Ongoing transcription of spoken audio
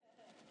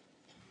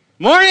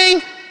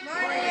Morning.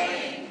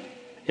 Morning.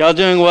 Y'all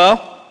doing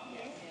well?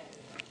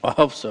 I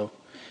hope so.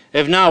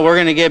 If not, we're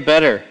going to get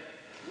better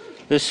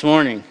this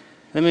morning.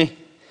 Let me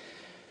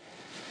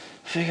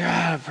figure out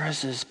how to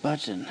press this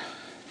button.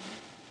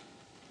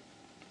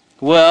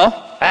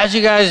 Well, as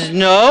you guys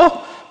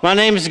know, my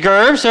name is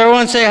Gerb. So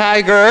everyone say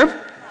hi,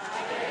 Gerb.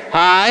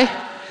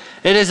 Hi.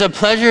 It is a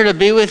pleasure to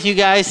be with you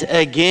guys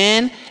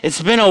again.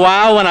 It's been a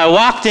while. When I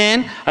walked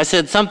in, I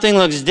said something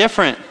looks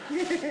different.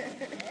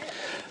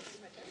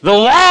 The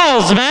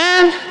walls,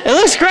 man. It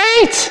looks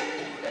great.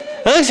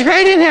 It looks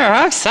great in here.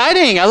 How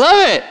exciting. I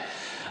love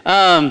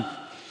it.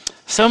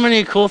 So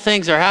many cool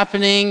things are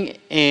happening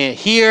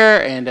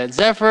here and at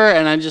Zephyr,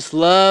 and I just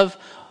love,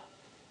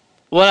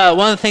 one of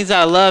the things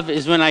that I love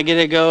is when I get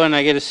to go and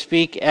I get to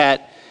speak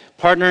at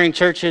partnering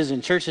churches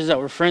and churches that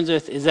we're friends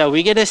with, is that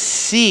we get to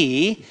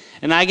see,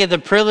 and I get the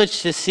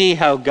privilege to see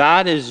how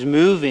God is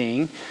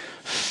moving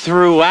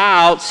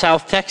throughout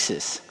South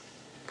Texas.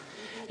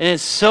 And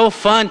it's so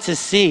fun to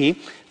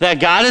see that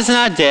God is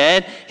not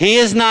dead, He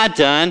is not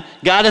done,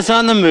 God is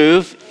on the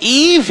move,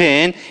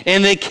 even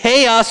in the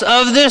chaos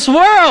of this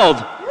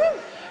world.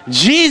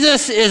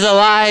 Jesus is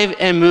alive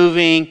and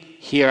moving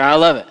here. I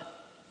love it.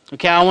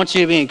 Okay, I want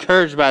you to be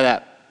encouraged by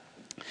that.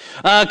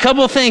 A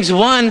couple of things.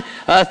 One,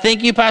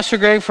 thank you, Pastor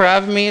Greg, for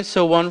having me. It's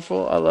so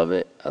wonderful. I love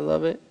it. I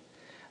love it.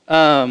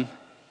 And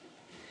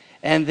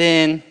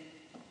then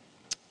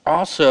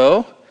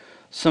also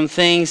some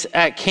things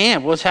at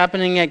camp. What's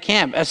happening at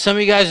camp? As some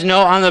of you guys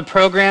know, I'm the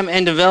program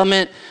and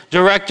development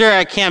director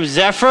at Camp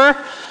Zephyr.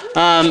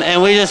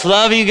 And we just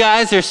love you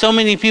guys. There's so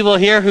many people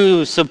here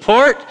who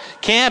support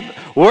camp,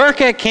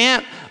 work at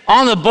camp,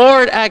 on the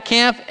board at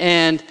camp,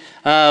 and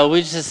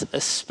we just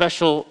a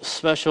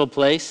special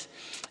place.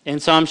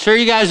 And so I'm sure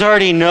you guys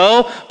already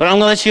know, but I'm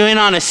going to let you in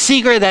on a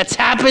secret that's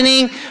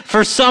happening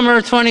for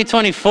summer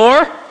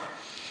 2024.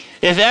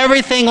 If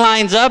everything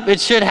lines up, it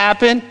should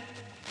happen,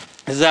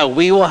 is that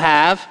we will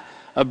have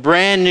a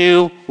brand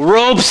new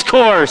ropes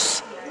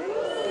course.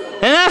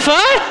 Isn't that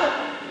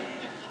fun?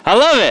 I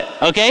love it,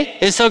 okay?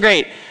 It's so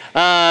great.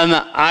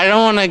 I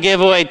don't want to give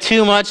away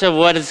too much of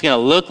what it's going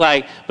to look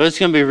like, but it's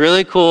going to be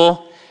really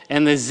cool,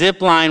 and the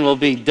zip line will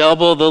be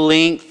double the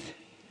length.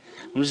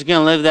 I'm just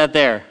going to leave that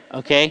there,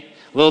 okay?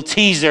 A little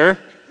teaser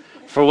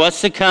for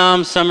what's to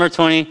come, summer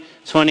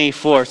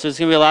 2024. So it's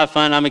going to be a lot of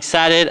fun. I'm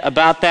excited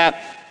about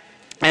that.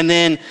 And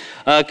then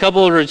a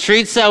couple of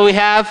retreats that we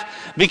have,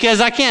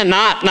 because I can't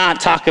not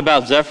talk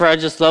about Zephyr. I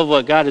just love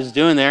what God is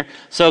doing there.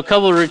 So a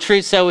couple of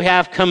retreats that we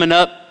have coming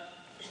up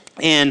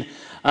in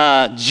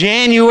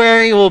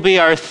January will be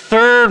our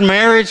third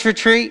marriage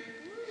retreat.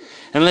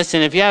 And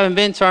listen, if you haven't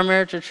been to our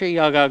marriage retreat,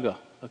 y'all got to go.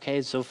 Okay,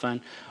 it's so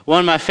fun. One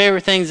of my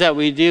favorite things that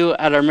we do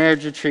at our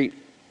marriage retreat,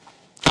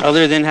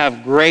 other than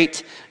have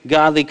great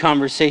godly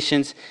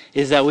conversations,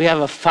 is that we have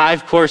a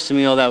 5-course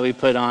meal that we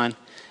put on.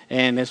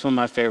 And it's one of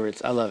my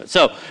favorites. I love it.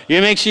 So you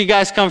make sure you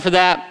guys come for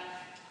that.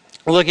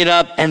 Look it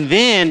up. And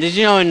then, did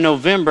you know in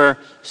November,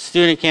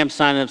 student camp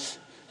signups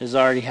is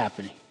already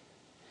happening?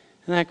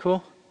 Isn't that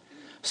cool?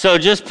 So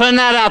just putting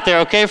that out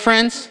there, okay,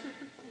 friends?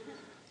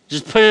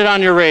 Just put it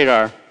on your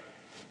radar.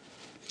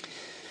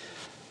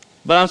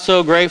 But I'm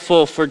so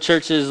grateful for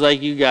churches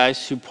like you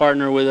guys who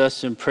partner with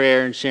us in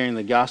prayer and sharing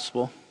the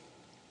gospel.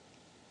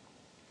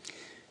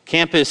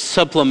 Camp is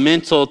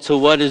supplemental to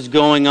what is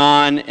going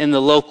on in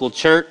the local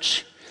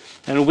church.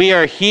 And we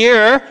are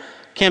here,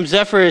 Camp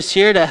Zephyr is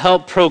here to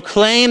help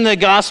proclaim the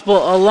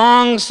gospel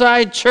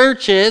alongside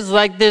churches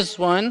like this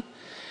one,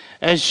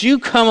 as you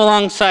come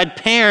alongside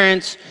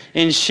parents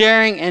in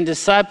sharing and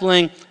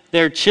discipling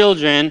their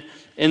children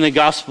in the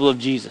gospel of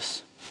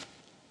Jesus.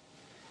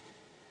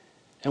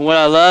 And what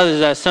I love is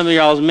that some of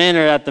y'all's men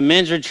are at the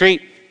men's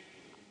retreat,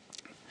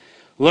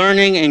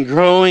 learning and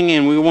growing,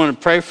 and we want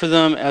to pray for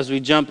them as we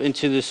jump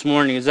into this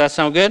morning. Does that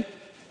sound good?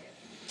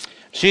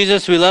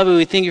 Jesus, we love you.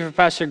 We thank you for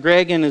Pastor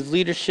Greg and his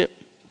leadership.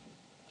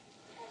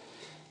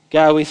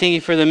 God, we thank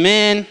you for the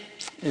men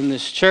in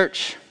this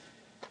church.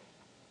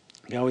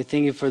 God, we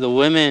thank you for the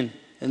women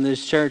in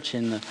this church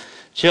and the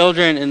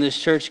children in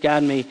this church.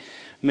 God, may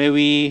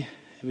we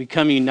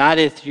become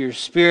united through your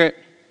Spirit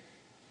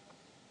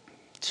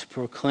to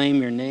proclaim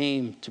your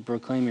name, to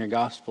proclaim your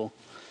gospel.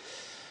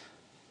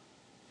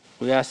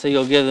 We ask that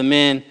you'll give the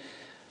men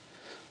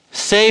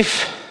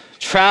safe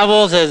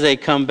travels as they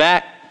come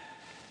back.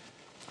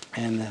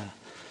 And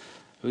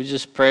we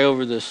just pray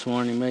over this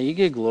morning. May you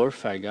get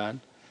glorified, God.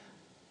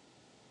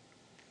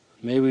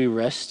 May we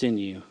rest in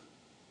you.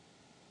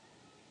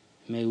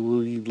 May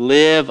we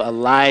live a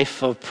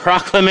life of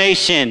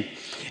proclamation.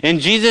 In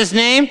Jesus'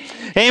 name,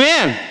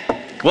 amen.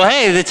 Well,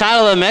 hey, the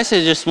title of the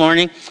message this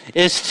morning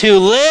is to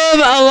live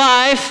a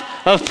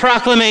life of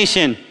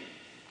proclamation.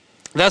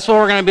 That's what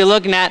we're going to be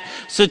looking at.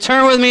 So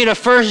turn with me to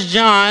 1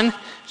 John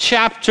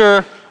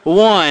chapter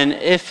 1.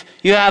 If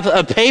you have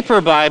a paper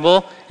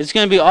Bible, it's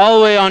going to be all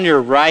the way on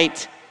your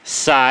right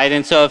side.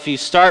 And so if you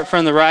start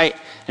from the right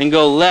and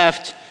go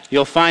left,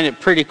 you'll find it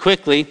pretty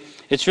quickly.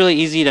 It's really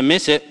easy to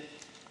miss it.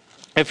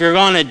 If you're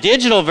on a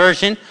digital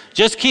version,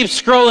 just keep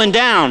scrolling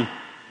down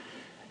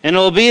and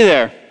it'll be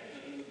there.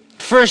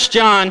 1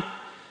 John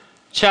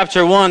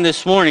chapter 1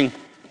 this morning.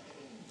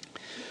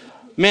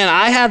 Man,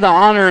 I had the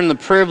honor and the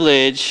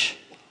privilege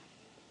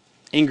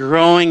in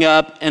growing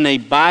up in a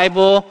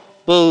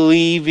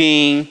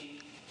Bible-believing,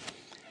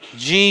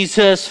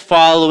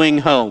 Jesus-following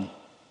home.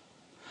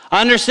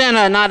 I understand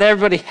that not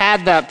everybody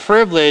had that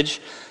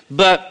privilege,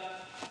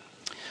 but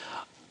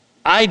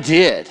I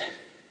did.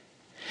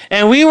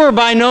 And we were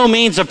by no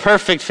means a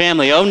perfect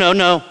family. Oh,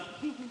 no.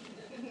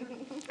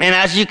 And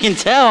as you can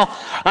tell,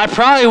 I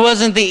probably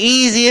wasn't the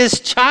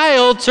easiest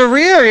child to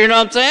rear, you know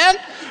what I'm saying?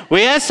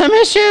 We had some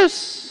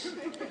issues.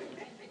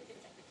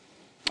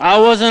 I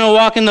wasn't a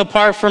walk in the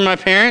park for my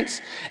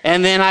parents,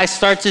 and then I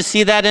start to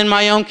see that in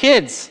my own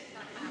kids.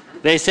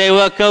 They say,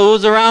 what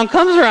goes around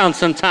comes around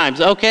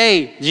sometimes.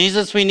 Okay,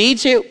 Jesus, we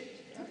need you.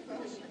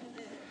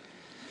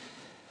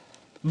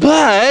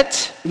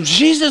 But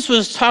Jesus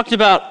was talked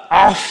about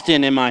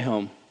often in my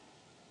home.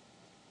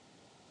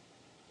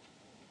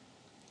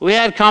 We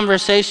had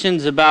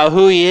conversations about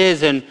who he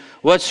is and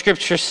what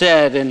Scripture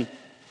said, and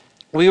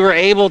we were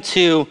able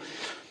to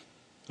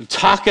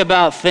talk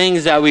about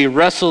things that we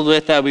wrestled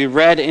with, that we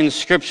read in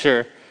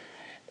Scripture.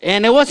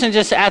 And it wasn't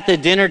just at the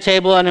dinner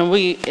table, and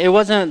it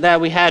wasn't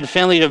that we had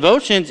family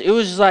devotions. It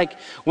was like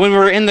when we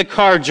were in the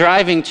car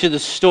driving to the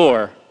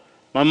store,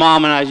 my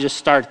mom and I just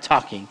started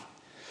talking.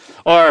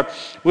 Or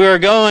we were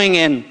going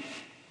and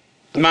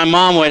my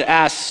mom would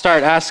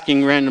start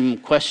asking random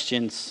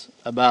questions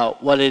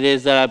about what it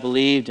is that I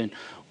believed and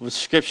what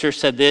Scripture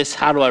said this,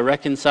 how do I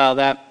reconcile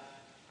that?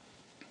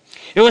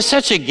 It was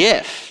such a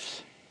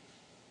gift.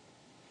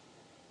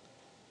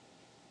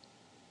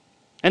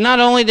 And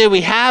not only did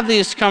we have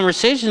these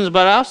conversations,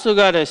 but I also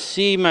got to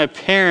see my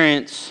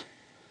parents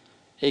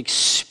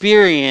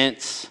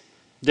experience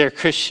their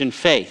Christian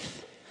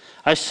faith.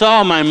 I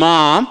saw my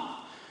mom,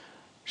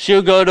 she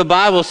would go to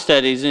Bible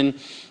studies and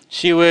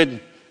she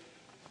would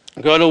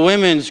go to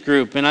women's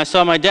group. And I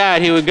saw my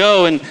dad, he would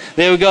go and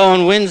they would go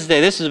on Wednesday.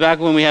 This is back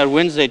when we had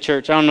Wednesday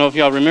church. I don't know if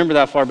y'all remember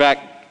that far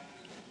back.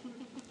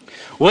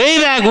 Way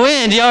back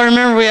when, do y'all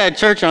remember we had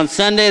church on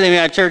Sunday, then we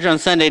had church on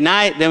Sunday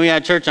night, then we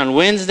had church on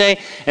Wednesday,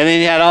 and then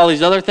you had all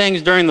these other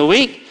things during the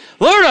week?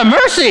 Lord have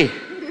mercy!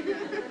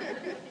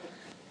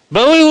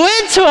 But we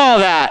went to all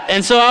that,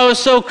 and so I was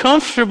so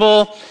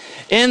comfortable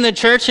in the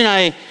church,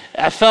 and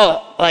I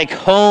felt like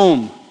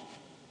home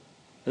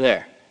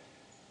there.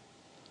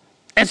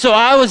 And so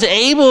I was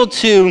able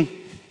to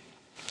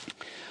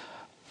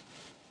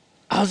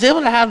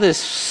have this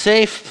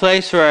safe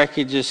place where I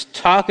could just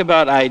talk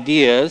about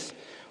ideas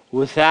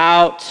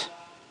without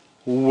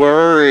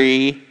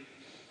worry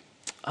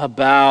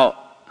about,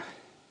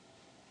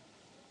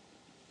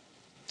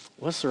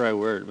 what's the right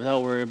word?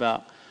 Without worry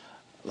about,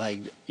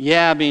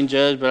 being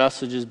judged, but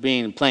also just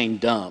playing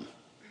dumb.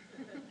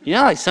 You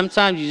know, like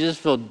sometimes you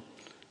just feel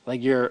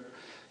like you're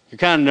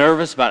kind of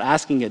nervous about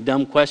asking a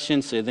dumb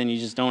question, so then you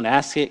just don't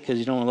ask it because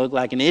you don't want to look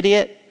like an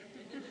idiot.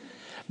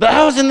 But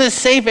I was in this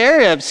safe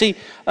area. See,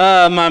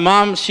 my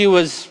mom,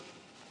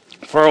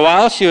 for a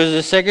while, she was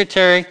a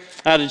secretary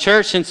at a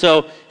church, and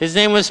so his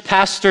name was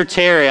Pastor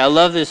Terry. I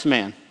love this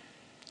man.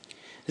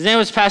 His name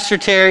was Pastor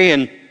Terry,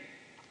 and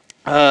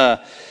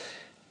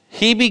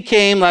he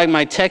became like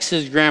my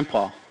Texas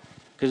grandpa,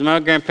 because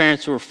my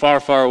grandparents were far,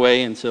 far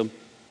away, and so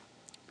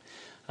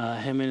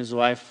him and his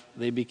wife,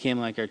 they became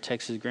like our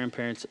Texas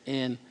grandparents,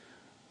 and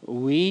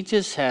we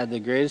just had the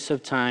greatest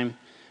of time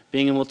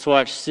being able to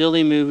watch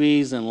silly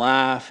movies and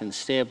laugh and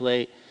stay up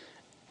late,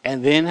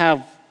 and then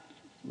have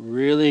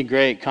really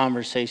great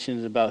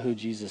conversations about who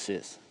Jesus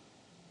is.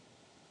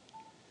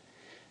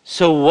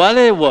 So what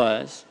it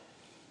was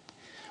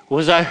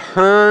I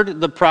heard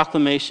the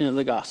proclamation of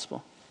the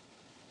gospel.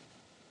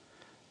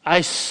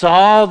 I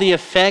saw the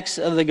effects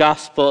of the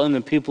gospel in the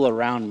people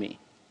around me,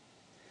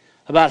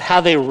 about how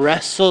they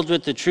wrestled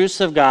with the truths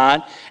of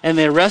God and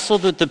they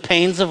wrestled with the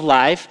pains of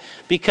life,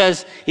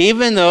 because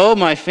even though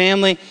my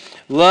family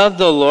loved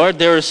the Lord,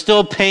 there were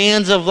still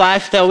pains of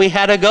life that we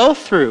had to go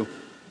through.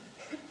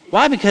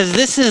 Why? Because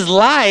this is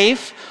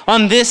life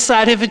on this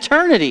side of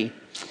eternity.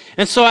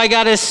 And so I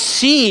got to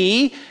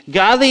see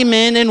godly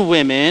men and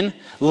women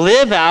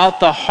live out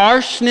the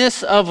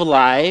harshness of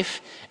life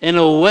in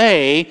a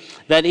way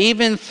that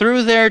even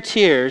through their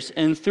tears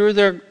and through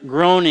their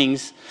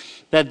groanings,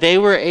 that they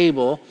were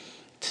able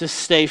to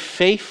stay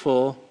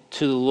faithful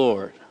to the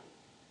Lord.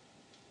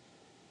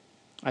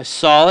 I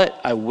saw it,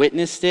 I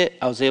witnessed it,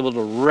 I was able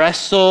to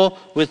wrestle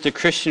with the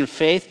Christian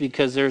faith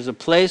because there's a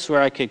place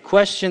where I could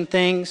question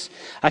things,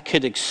 I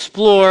could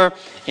explore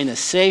in a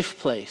safe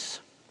place.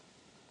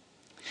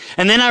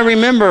 And then I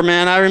remember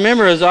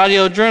it was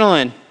Audio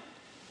Adrenaline.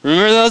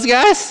 Remember those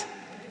guys?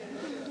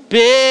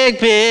 Big,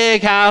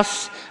 big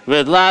house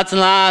with lots and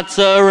lots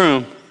of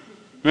room.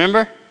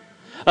 Remember?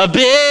 A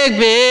big,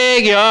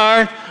 big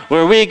yard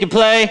where we could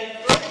play.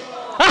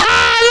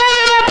 I love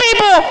it, my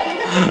people!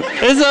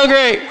 It's so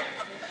great.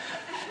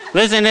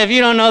 Listen, if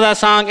you don't know that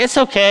song, it's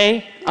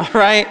okay. All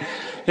right?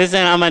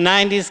 Listen, I'm a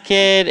 90s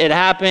kid. It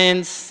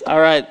happens. All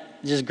right?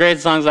 Just great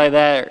songs like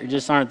that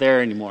just aren't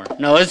there anymore.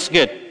 No, it's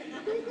good.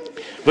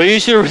 But you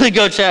should really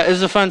go check.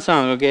 It's a fun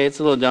song, okay? It's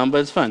a little dumb,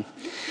 but it's fun.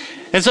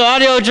 And so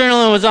Audio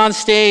Adrenaline was on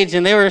stage,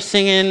 and they were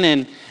singing,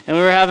 and we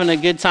were having a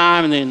good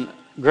time. And then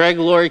Greg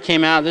Laurie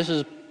came out. This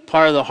was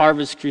part of the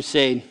Harvest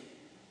Crusade.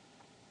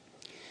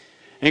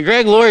 And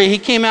Greg Laurie, he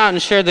came out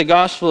and shared the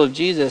gospel of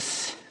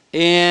Jesus.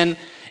 And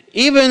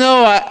even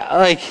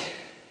though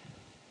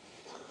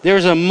there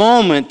was a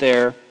moment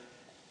there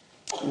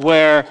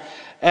where,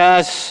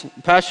 as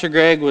Pastor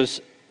Greg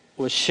was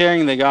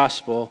sharing the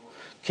gospel,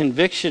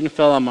 conviction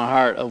fell on my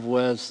heart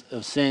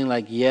of saying,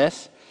 like,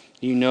 yes,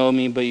 you know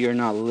me, but you're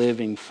not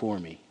living for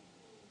me.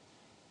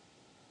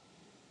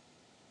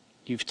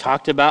 You've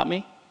talked about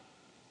me.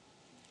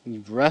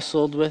 You've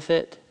wrestled with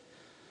it,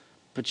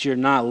 but you're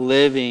not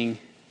living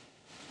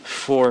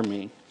for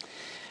me.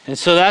 And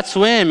so that's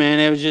when, man,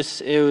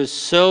 it was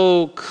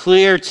so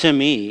clear to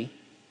me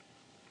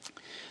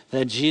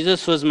that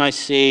Jesus was my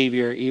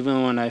Savior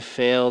even when I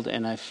failed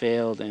and I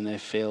failed and I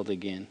failed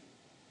again.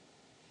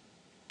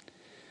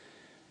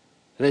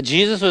 That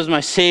Jesus was my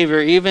Savior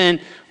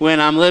even when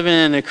I'm living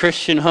in a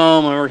Christian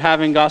home and we're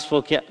having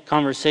gospel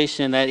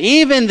conversation, that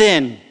even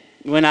then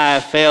when I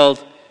have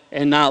failed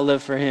and not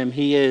lived for Him,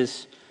 He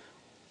is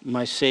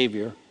my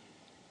Savior.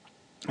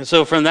 And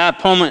so from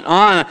that moment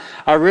on,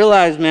 I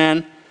realized,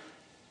 man,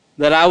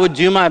 that I would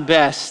do my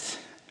best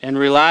and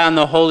rely on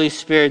the Holy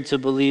Spirit to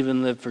believe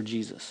and live for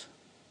Jesus.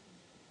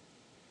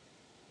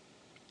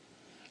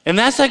 And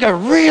that's like a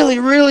really,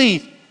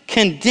 really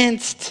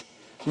condensed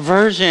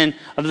version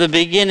of the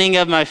beginning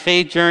of my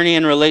faith journey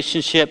and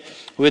relationship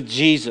with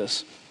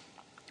Jesus.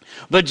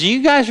 But do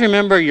you guys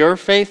remember your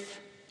faith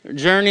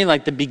journey,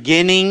 like the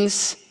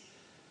beginnings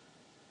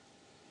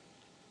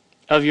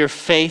of your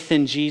faith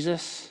in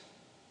Jesus?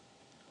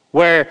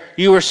 Where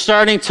you were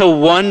starting to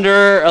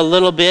wonder a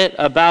little bit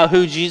about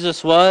who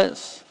Jesus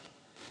was?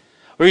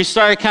 Where you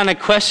started kind of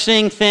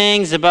questioning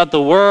things about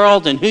the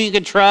world and who you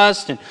could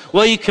trust and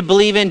what you could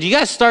believe in? Do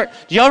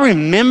y'all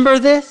remember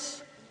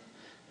this?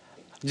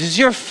 Does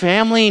your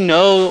family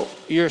know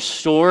your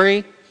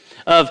story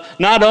of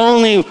not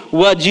only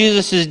what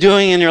Jesus is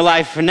doing in your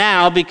life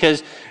now,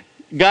 because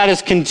God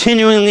is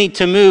continually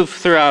to move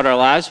throughout our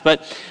lives,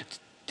 but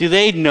do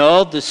they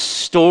know the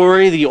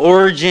story, the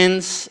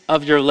origins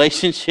of your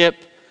relationship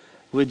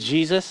with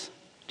Jesus?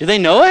 Do they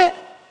know it?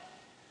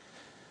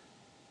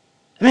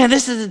 Man,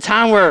 this is a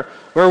time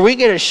where we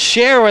get to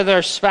share with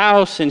our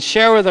spouse and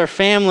share with our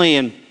family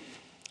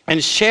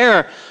and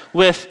share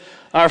with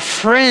our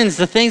friends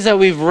the things that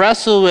we've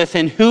wrestled with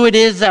and who it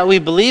is that we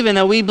believe in.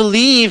 That we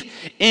believe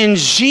in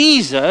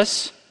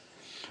Jesus.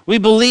 We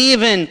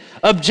believe in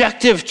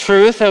objective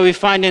truth that we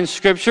find in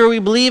Scripture. We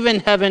believe in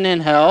heaven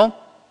and hell.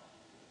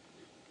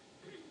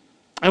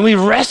 And we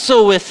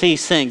wrestle with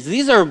these things.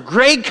 These are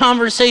great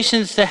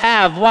conversations to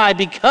have. Why?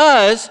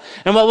 Because,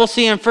 and what we'll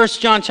see in 1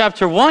 John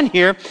chapter 1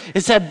 here,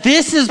 is that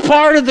this is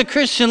part of the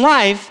Christian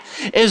life,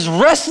 is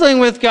wrestling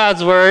with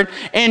God's word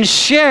and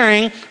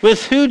sharing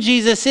with who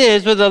Jesus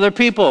is with other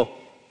people.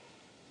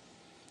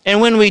 And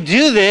when we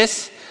do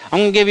this, I'm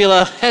going to give you a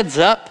little heads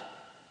up,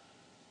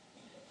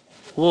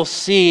 we'll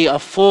see a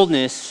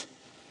fullness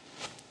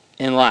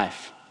in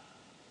life.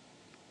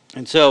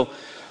 And so,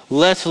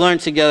 let's learn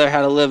together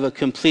how to live a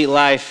complete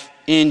life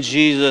in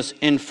Jesus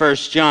in 1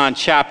 John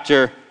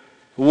chapter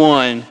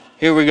 1.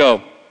 Here we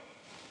go.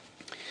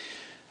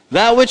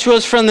 That which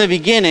was from the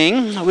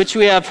beginning, which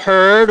we have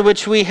heard,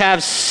 which we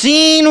have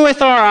seen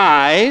with our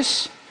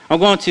eyes. I'm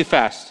going too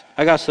fast.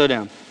 I got to slow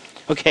down.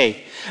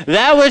 Okay.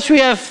 That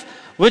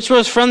which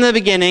was from the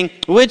beginning,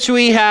 which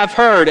we have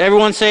heard.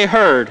 Everyone say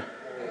heard.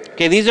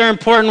 Okay, these are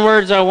important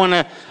words I want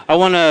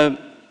to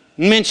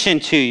mention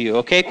to you,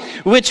 okay?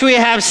 Which we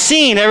have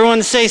seen.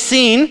 Everyone say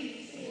seen.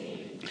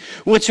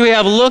 Which we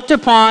have looked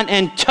upon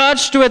and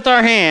touched with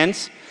our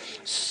hands.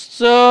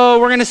 So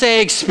we're going to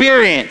say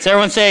experience.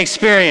 Everyone say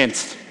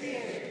experienced.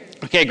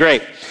 Okay,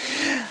 great.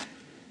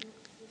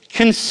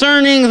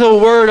 Concerning the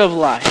word of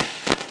life.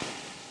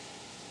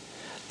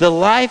 The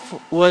life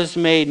was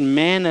made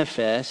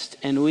manifest,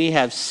 and we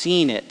have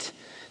seen it,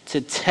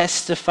 to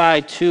testify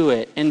to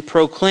it, and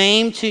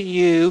proclaim to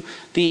you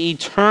the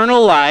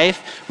eternal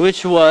life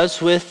which was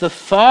with the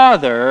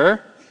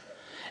Father,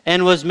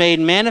 and was made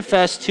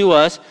manifest to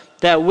us.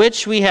 That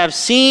which we have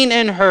seen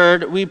and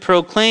heard, we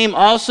proclaim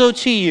also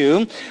to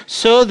you,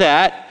 so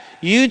that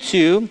you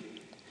too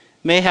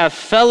may have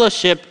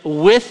fellowship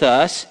with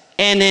us.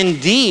 And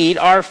indeed,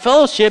 our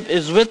fellowship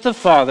is with the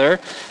Father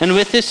and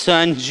with His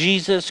Son,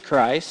 Jesus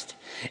Christ.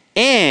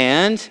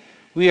 And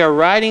we are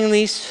writing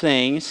these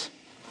things,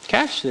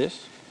 catch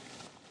this,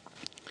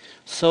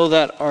 so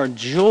that our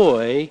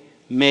joy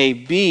may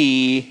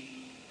be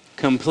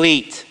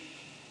complete.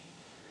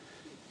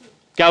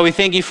 God, we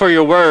thank you for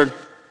your word.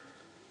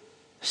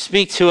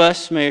 Speak to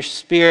us. May your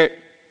Spirit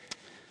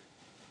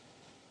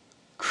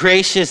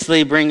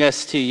graciously bring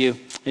us to you.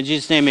 In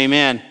Jesus' name,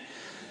 amen.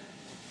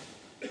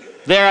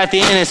 There at the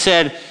end it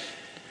said,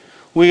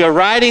 we are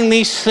writing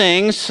these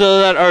things so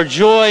that our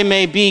joy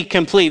may be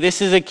complete.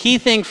 This is a key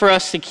thing for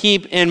us to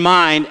keep in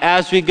mind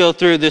as we go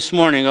through this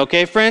morning.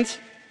 Okay, friends?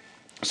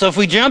 So if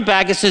we jump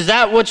back, it says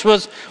that which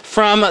was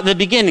from the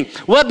beginning.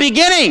 What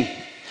beginning?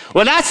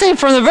 Well, not saying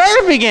from the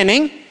very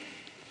beginning,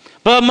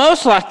 but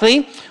most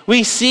likely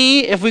we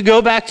see, if we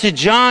go back to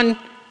John,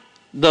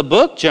 the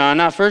book John,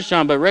 not First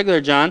John, but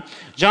regular John,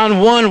 John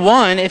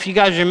 1:1, if you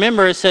guys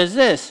remember, it says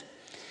this.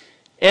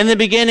 In the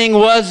beginning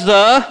was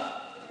the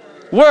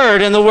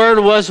Word, and the Word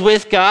was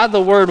with God.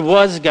 The Word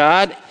was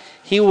God.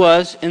 He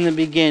was in the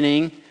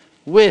beginning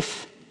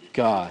with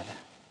God.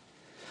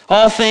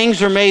 All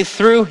things were made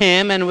through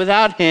him, and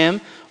without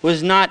him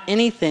was not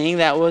anything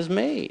that was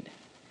made.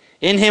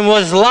 In him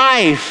was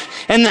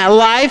life, and that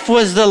life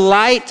was the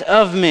light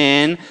of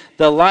men.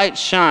 The light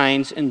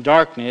shines in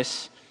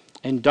darkness,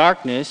 and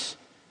darkness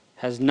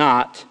has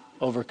not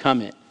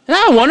overcome it.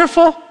 Isn't that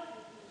wonderful?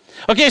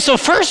 Okay, so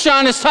First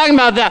John is talking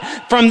about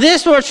that. From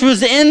this which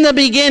was in the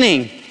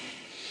beginning.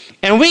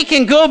 And we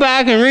can go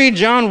back and read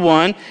John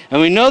 1,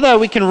 and we know that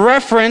we can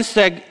reference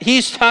that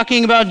he's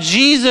talking about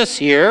Jesus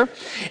here.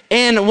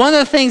 And one of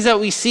the things that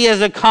we see as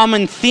a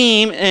common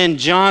theme in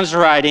John's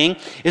writing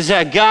is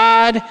that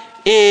God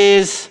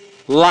is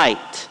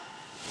light.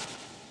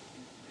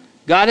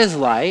 God is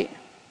light,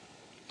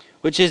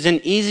 which is an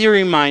easy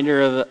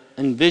reminder of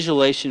and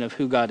visualization of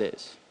who God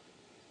is.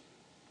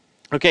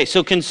 Okay,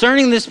 so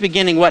concerning this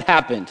beginning, what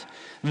happened?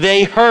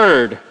 They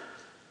heard.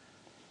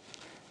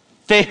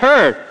 They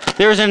heard.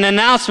 There's an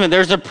announcement.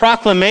 There's a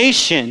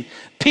proclamation.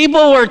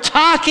 People were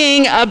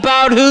talking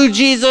about who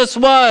Jesus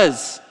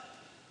was,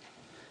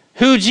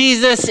 who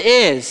Jesus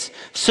is.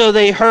 So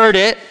they heard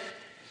it.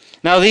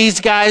 Now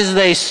these guys,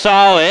 they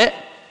saw it.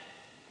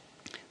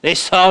 They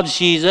saw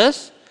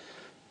Jesus.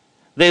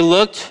 They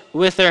looked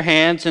with their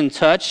hands and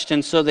touched,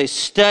 and so they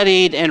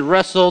studied and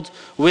wrestled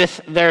with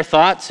their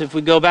thoughts. If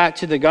we go back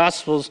to the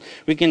Gospels,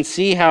 we can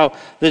see how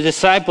the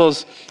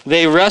disciples,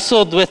 they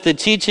wrestled with the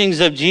teachings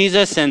of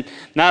Jesus, and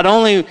not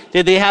only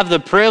did they have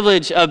the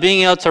privilege of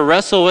being able to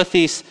wrestle with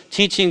these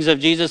teachings of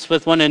Jesus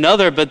with one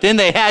another, but then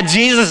they had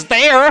Jesus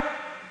there.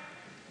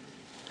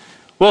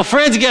 Well,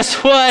 friends, guess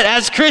what?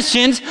 As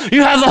Christians,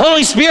 you have the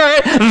Holy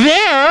Spirit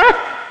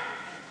there.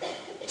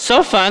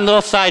 So fun,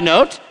 little side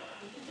note.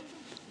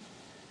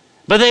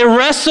 But they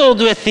wrestled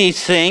with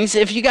these things.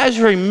 If you guys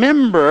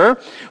remember,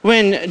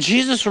 when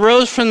Jesus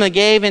rose from the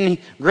grave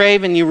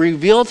and he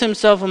revealed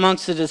himself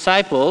amongst the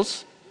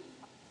disciples,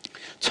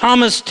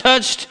 Thomas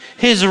touched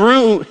his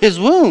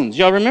wounds.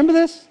 Y'all remember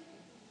this?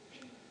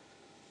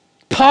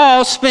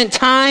 Paul spent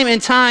time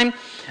and time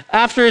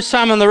after his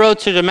time on the road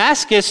to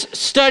Damascus,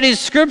 studied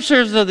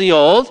scriptures of the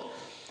old,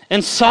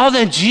 and saw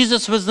that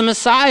Jesus was the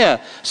Messiah.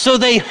 So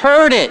they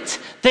heard it,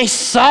 they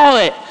saw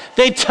it,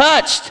 they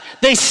touched,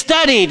 they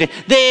studied,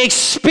 they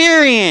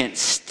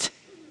experienced.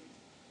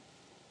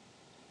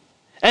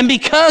 And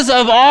because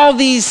of all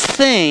these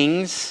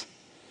things,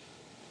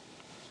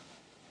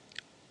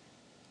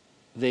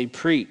 they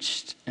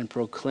preached and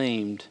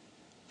proclaimed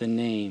the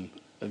name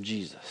of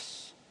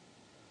Jesus.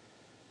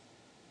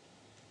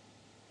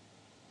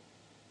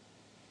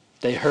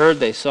 They heard,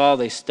 they saw,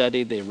 they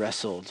studied, they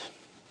wrestled.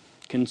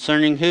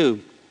 Concerning who?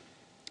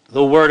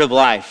 The word of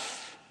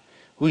life.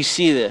 We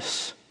see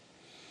this.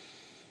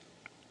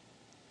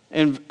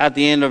 And at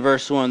the end of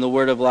verse 1, the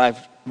word of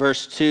life.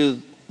 Verse 2,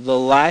 the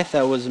life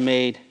that was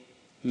made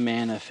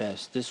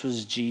manifest. This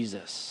was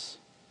Jesus.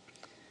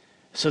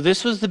 So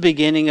this was the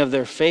beginning of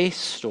their faith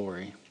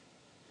story.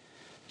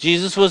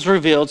 Jesus was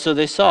revealed, so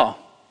they saw.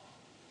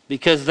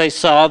 Because they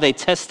saw, they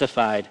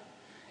testified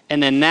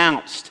and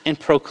announced and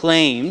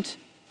proclaimed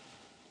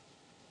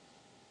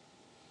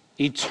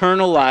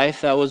eternal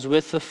life that was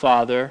with the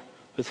Father,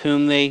 with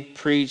whom they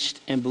preached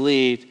and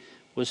believed,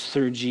 was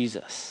through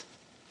Jesus.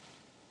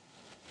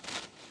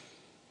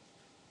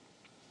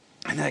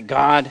 And that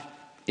God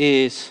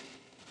is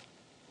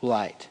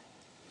light.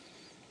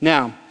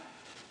 Now,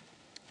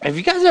 have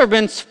you guys ever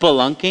been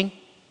spelunking?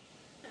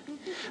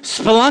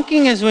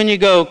 Spelunking is when you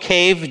go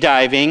cave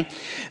diving,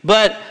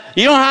 but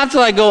you don't have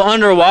to go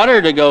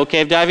underwater to go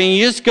cave diving.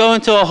 You just go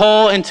into a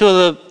hole into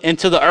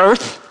the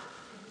earth.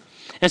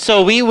 And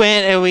so we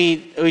went and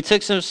we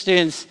took some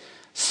students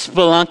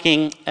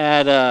spelunking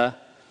at,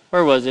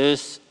 where was it? It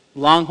was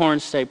Longhorn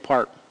State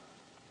Park.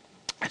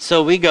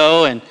 So we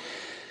go, and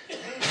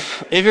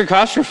if you're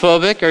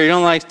claustrophobic or you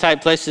don't like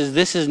tight places,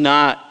 this is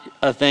not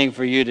a thing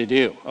for you to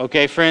do.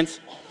 Okay,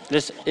 friends?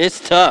 It's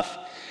tough.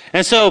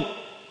 And so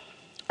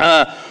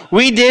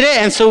we did it,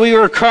 and so we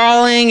were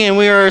crawling and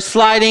we were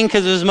sliding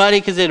because it was muddy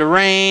because it had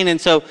rained.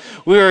 And so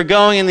we were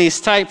going in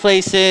these tight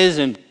places,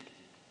 and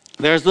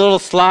there's a little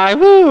slide,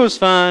 woo, it was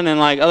fun, and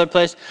other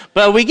places.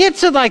 But we get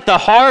to the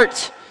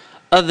heart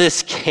of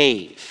this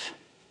cave.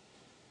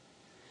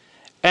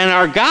 And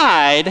our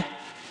guide,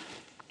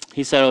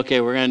 he said,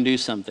 okay, we're going to do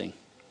something.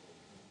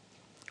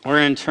 We're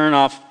going to turn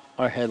off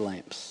our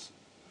headlamps.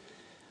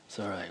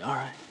 So we're like, all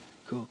right,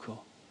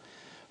 cool.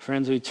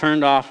 Friends, we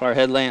turned off our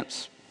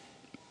headlamps.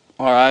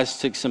 Our eyes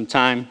took some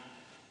time.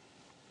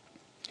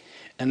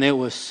 And it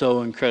was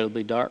so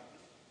incredibly dark.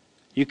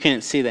 You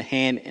couldn't see the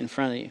hand in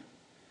front of you.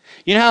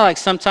 You know how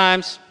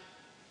sometimes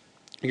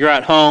you're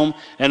at home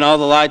and all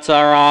the lights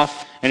are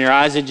off and your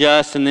eyes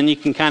adjust, and then you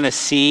can kind of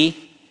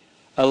see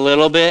a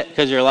little bit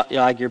because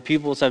your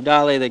pupils have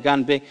dilated, they've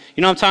gotten big.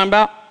 You know what I'm talking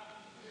about?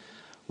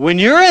 When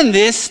you're in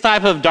this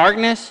type of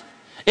darkness,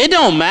 it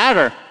don't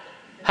matter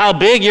how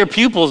big your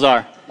pupils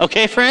are.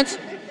 Okay, friends?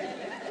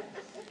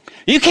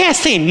 You can't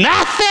see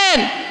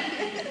nothing.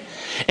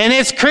 And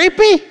it's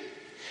creepy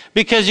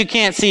because you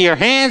can't see your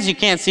hands, you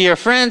can't see your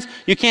friends,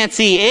 you can't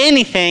see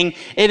anything.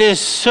 It is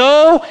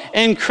so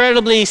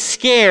incredibly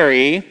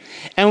scary,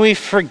 and we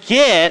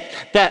forget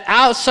that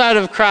outside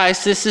of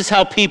Christ, this is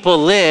how people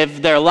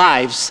live their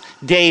lives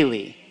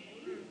daily.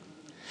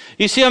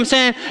 You see what I'm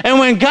saying? And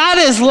when God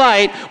is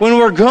light, when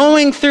we're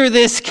going through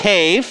this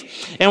cave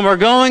and we're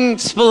going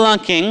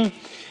spelunking,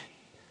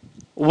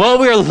 what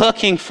we're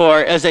looking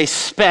for is a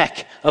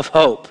speck of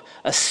hope,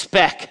 a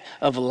speck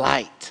of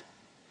light.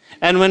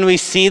 And when we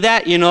see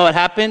that, you know what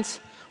happens?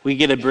 We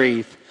get to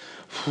breathe.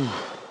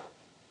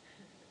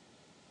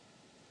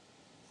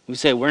 We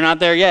say, we're not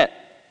there yet,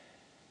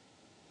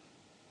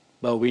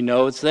 but we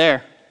know it's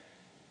there.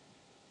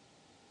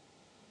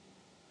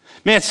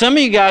 Man, some of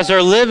you guys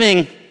are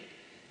living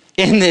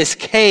in this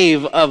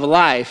cave of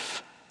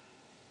life.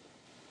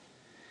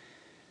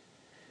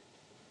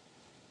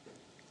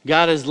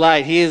 God is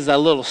light. He is a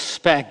little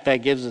speck that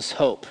gives us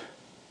hope.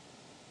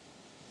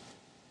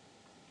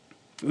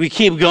 We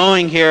keep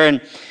going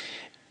here,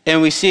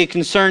 and we see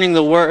concerning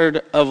the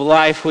word of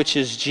life, which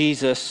is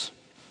Jesus.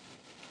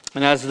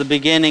 And as the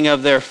beginning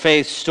of their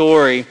faith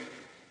story,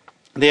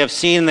 they have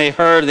seen, they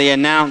heard, they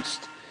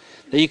announced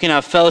that you can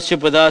have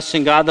fellowship with us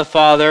and God the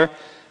Father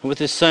and with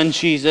His Son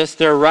Jesus.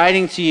 They're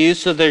writing to you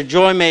so their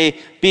joy may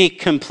be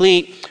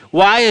complete.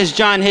 Why is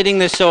John hitting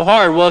this so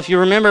hard? Well, if you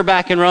remember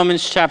back in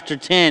Romans chapter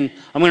 10,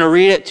 I'm going to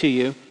read it to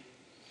you.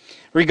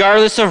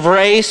 Regardless of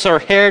race or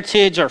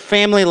heritage or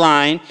family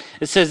line,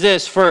 it says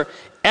this, for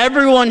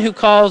everyone who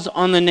calls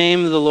on the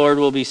name of the Lord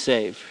will be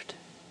saved.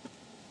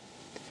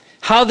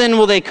 How then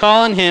will they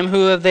call on Him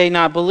who have they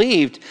not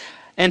believed?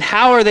 And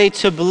how are they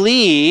to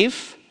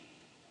believe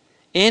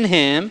in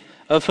Him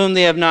of whom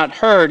they have not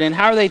heard? And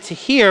how are they to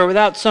hear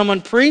without someone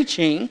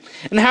preaching?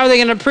 And how are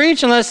they going to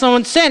preach unless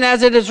someone sent?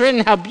 As it is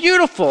written, how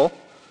beautiful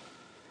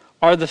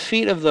are the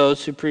feet of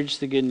those who preach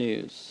the good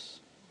news.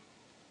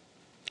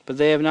 But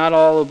they have not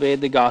all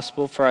obeyed the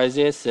gospel, for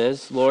Isaiah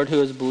says, Lord, who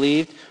has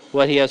believed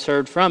what he has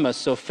heard from us?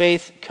 So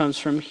faith comes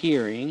from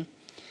hearing,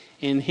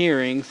 and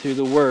hearing through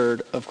the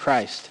word of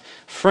Christ.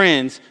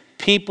 Friends,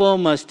 people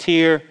must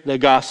hear the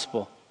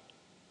gospel.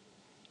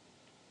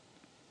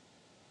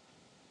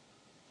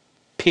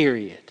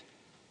 Period.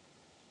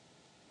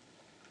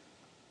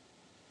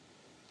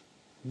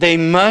 They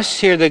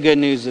must hear the good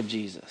news of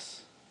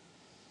Jesus.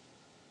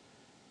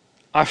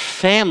 Our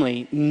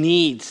family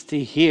needs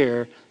to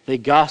hear the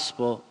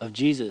gospel of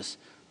Jesus,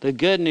 the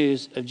good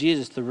news of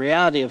Jesus, the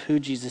reality of who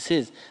Jesus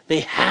is.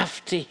 They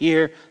have to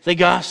hear the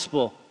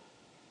gospel.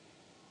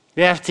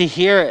 They have to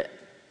hear it.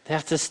 They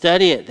have to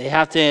study it. They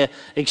have to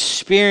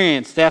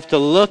experience. They have to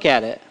look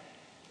at it.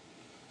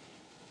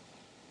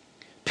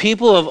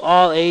 People of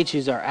all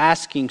ages are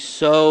asking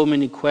so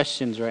many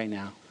questions right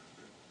now.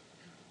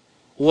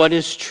 What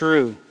is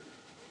true?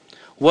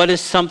 What is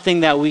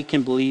something that we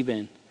can believe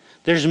in?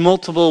 There's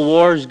multiple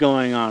wars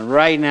going on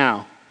right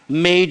now.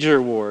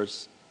 Major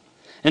wars.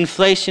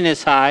 Inflation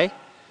is high.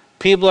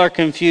 People are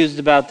confused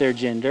about their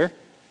gender.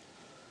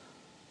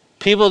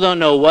 People don't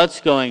know what's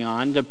going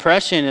on.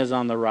 Depression is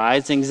on the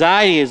rise.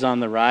 Anxiety is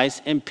on the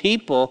rise. And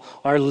people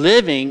are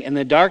living in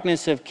the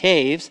darkness of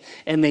caves,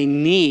 and they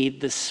need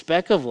the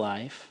speck of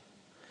life,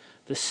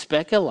 the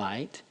speck of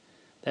light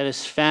that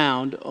is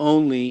found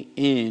only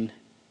in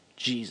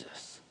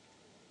Jesus.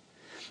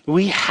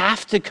 We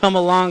have to come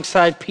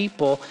alongside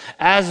people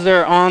as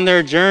they're on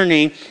their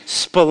journey,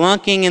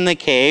 spelunking in the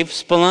cave,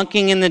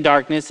 spelunking in the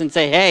darkness, and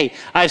say, hey,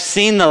 I've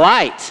seen the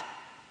light.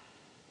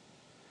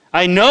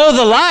 I know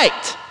the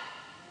light.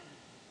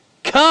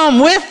 Come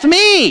with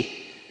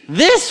me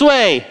this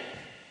way.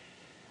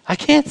 I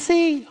can't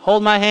see.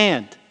 Hold my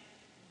hand.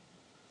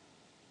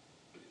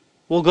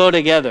 We'll go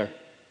together.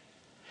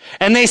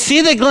 And they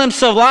see the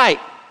glimpse of light.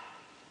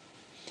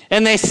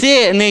 And they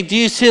see it, and do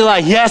you see the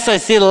light? Yes, I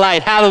see the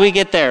light. How do we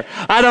get there?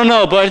 I don't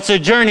know, but it's a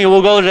journey.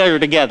 We'll go there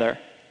together.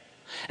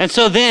 And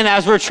so then,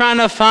 as we're trying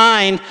to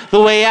find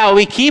the way out,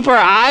 we keep our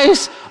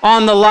eyes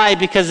on the light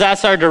because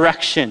that's our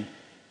direction.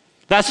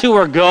 That's who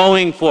we're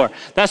going for.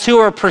 That's who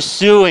we're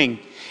pursuing.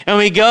 And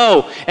we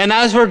go. And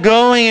as we're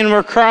going and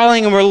we're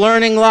crawling and we're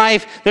learning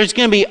life, there's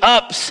going to be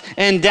ups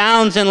and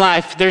downs in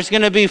life. There's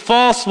going to be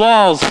false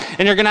walls,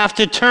 and you're going to have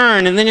to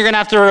turn, and then you're going to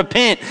have to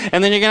repent,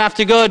 and then you're going to have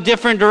to go a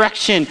different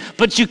direction.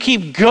 But you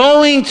keep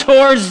going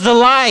towards the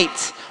light.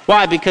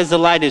 Why? Because the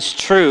light is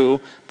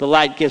true. The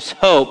light gives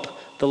hope.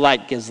 The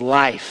light gives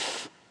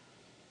life.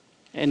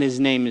 And His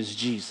name is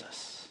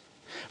Jesus.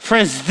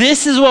 Friends,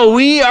 this is what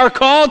we are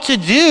called to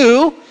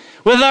do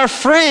with our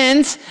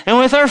friends and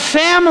with our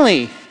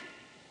family.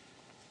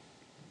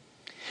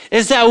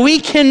 Is that we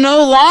can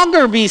no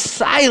longer be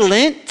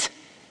silent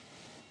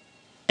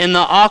in the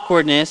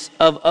awkwardness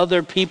of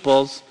other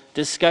people's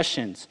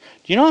discussions.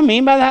 Do you know what I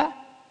mean by that?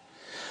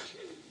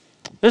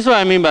 This is what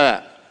I mean by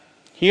that.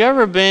 You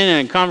ever been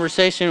in a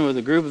conversation with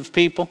a group of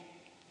people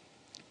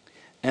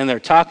and they're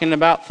talking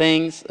about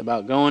things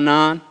about going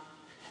on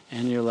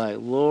and you're like,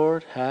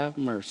 Lord, have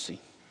mercy.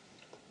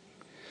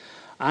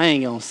 I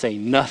ain't going to say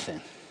nothing.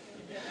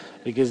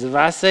 Because if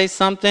I say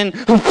something,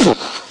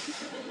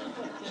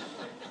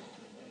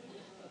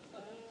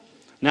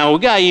 now we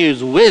got to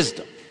use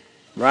wisdom,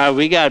 right?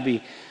 We got to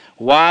be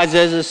wise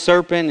as a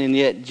serpent and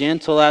yet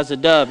gentle as a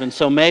dove. And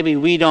so maybe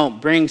we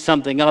don't bring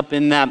something up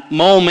in that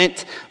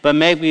moment, but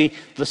maybe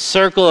the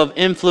circle of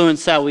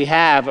influence that we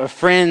have, a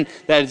friend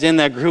that is in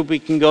that group, we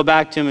can go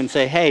back to him and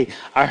say, hey,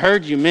 I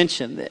heard you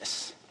mention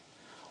this.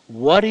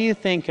 What do you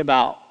think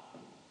about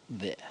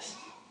this?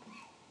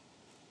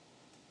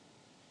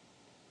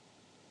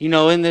 You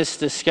know, in this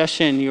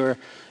discussion, you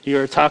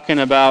were talking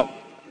about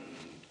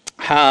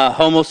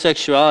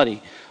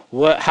homosexuality.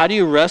 How do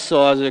you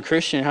wrestle as a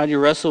Christian? How do you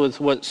wrestle with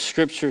what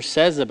Scripture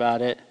says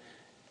about it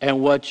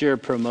and what you're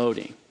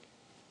promoting?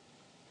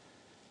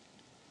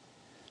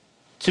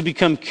 To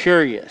become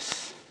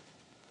curious.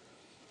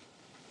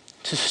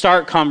 To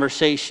start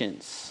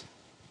conversations.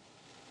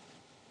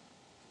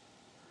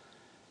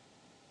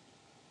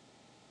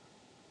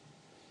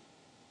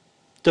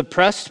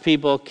 Depressed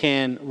people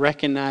can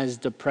recognize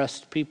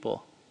depressed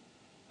people.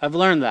 I've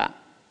learned that.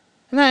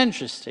 Isn't that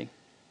interesting?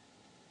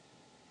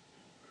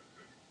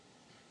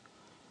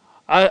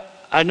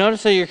 I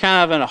noticed that you're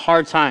kind of having a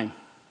hard time.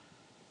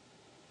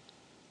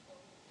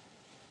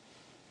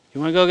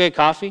 You want to go get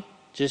coffee?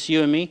 Just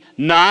you and me?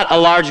 Not a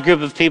large group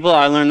of people.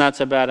 I learned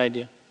that's a bad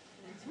idea.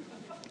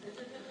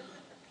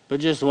 But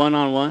just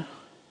one-on-one.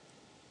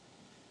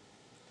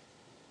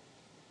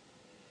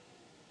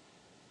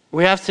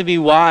 We have to be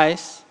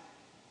wise.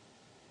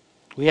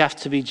 We have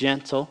to be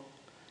gentle.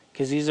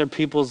 Because these are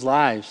people's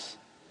lives.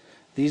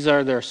 These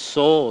are their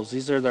souls.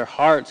 These are their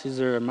hearts.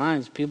 These are their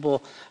minds.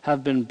 People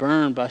have been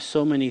burned by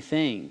so many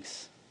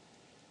things.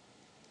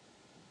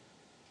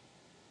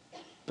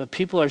 But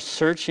people are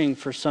searching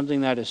for something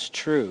that is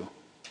true.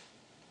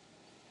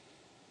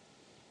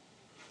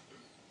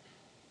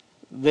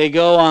 They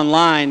go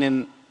online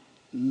and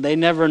they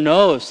never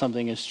know if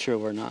something is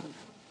true or not.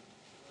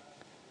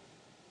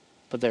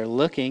 But they're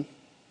looking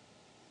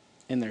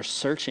and they're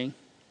searching.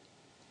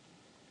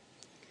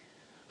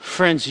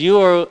 Friends,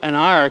 you and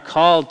I are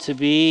called to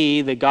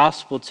be the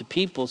gospel to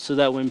people so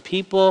that when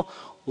people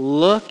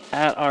look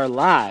at our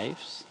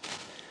lives,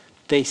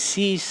 they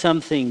see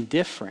something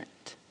different.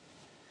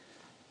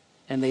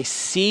 And they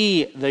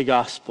see the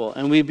gospel.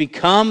 And we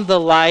become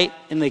the light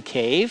in the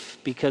cave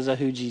because of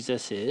who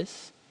Jesus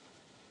is.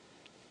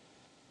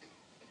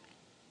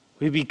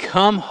 We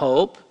become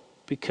hope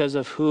because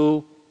of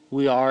who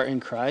we are in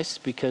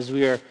Christ, because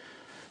we are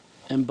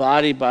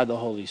embodied by the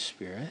Holy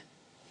Spirit.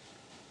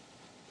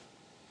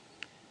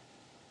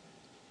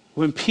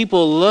 When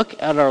people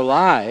look at our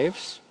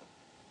lives,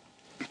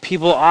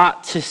 people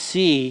ought to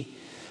see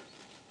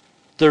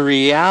the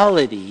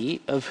reality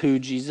of who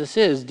Jesus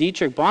is.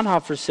 Dietrich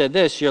Bonhoeffer said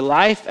this: your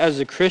life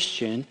as a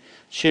Christian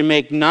should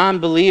make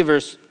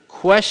non-believers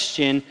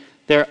question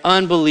their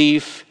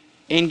unbelief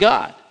in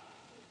God.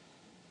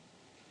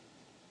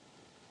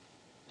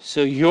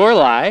 So your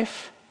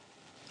life,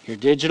 your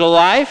digital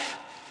life,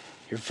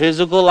 your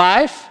physical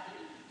life,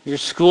 your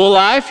school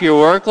life, your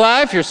work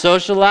life, your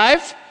social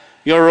life,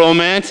 your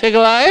romantic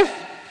life,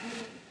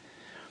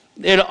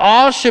 it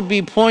all should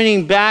be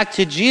pointing back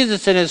to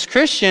Jesus. And as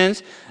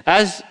Christians,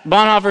 as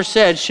Bonhoeffer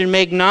said, should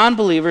make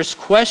non-believers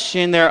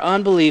question their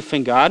unbelief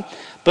in God,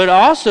 but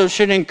also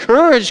should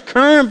encourage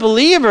current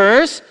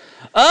believers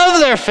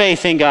of their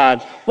faith in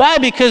God. Why?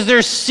 Because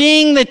they're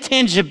seeing the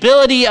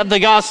tangibility of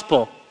the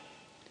gospel.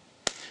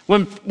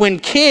 When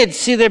kids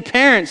see their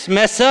parents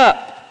mess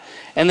up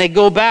and they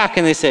go back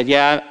and they said,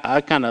 yeah, I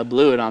kind of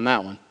blew it on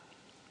that one.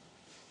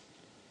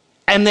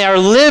 And they are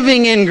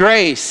living in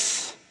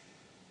grace.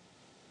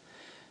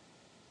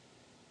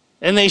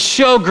 And they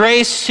show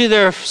grace to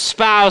their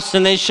spouse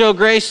and they show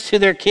grace to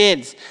their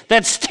kids.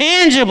 That's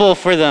tangible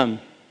for them.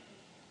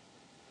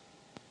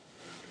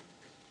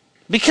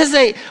 Because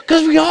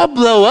we all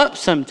blow up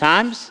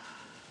sometimes.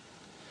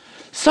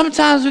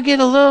 Sometimes we get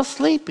a little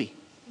sleepy.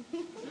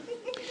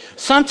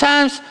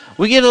 Sometimes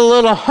we get a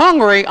little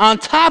hungry on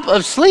top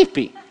of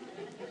sleepy.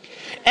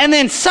 And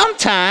then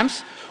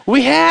sometimes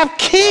we have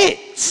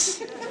kids.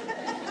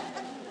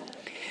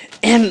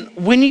 And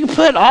when you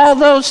put all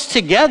those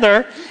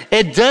together,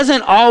 it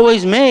doesn't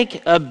always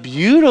make a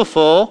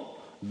beautiful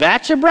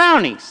batch of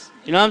brownies.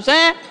 You know what I'm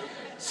saying?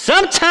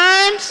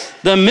 Sometimes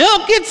the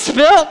milk gets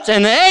spilt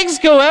and the eggs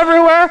go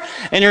everywhere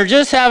and you're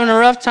just having a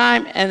rough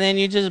time and then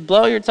you just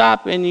blow your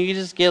top and you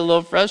just get a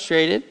little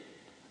frustrated.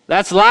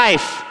 That's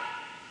life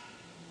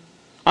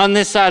on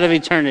this side of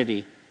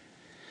eternity.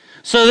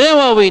 So then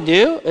what we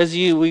do is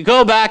we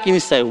go back and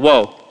you say,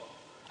 whoa,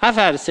 I've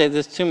had to say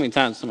this too many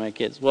times to my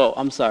kids. Whoa,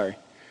 I'm sorry.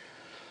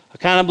 I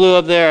kind of blew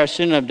up there. I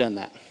shouldn't have done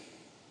that.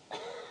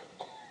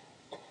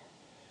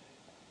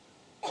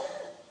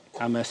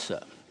 I messed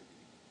up.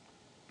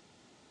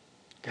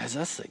 Guys,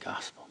 that's the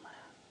gospel, man.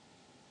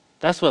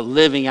 That's what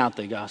living out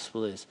the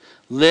gospel is.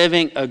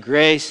 Living a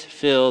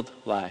grace-filled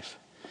life.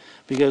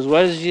 Because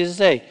what does Jesus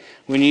say?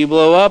 When you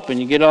blow up and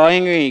you get all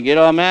angry and you get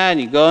all mad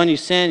and you go and you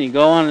sin, you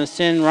go on a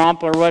sin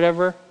romp or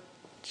whatever,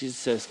 Jesus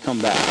says, come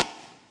back.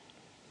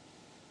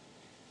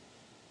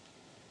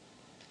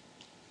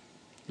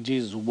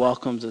 Jesus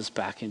welcomes us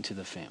back into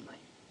the family.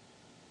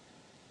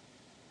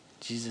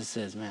 Jesus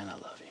says, man, I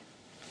love you.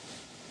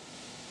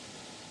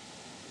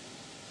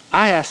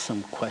 I ask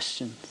some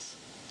questions.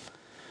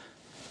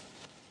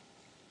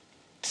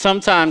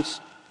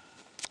 Sometimes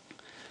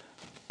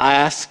I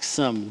ask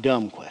some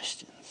dumb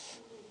questions.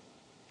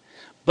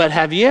 But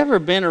have you ever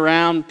been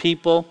around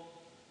people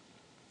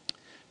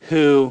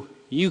who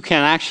you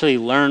can actually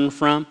learn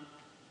from?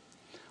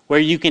 Where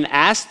you can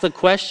ask the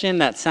question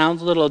that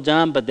sounds a little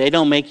dumb, but they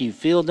don't make you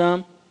feel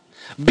dumb?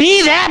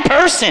 Be that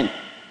person.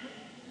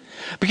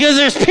 Because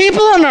there's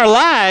people in our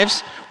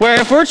lives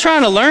where if we're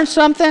trying to learn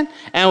something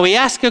and we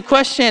ask a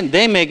question,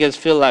 they make us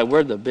feel like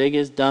we're the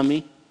biggest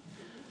dummy.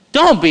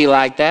 Don't be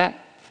like that.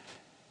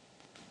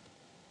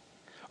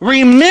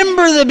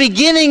 Remember the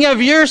beginning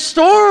of your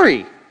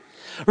story.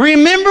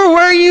 Remember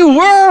where you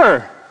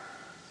were.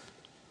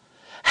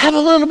 Have a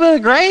little bit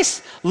of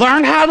grace.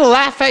 Learn how to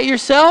laugh at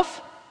yourself.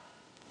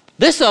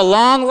 This is a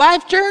long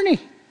life journey.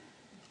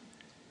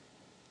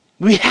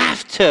 We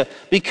have to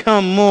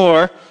become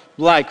more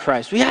like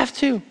Christ. We have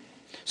to.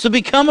 So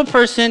become a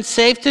person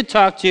safe to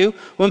talk to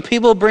when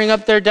people bring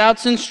up their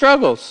doubts and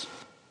struggles.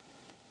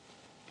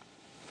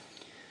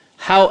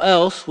 How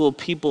else will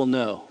people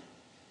know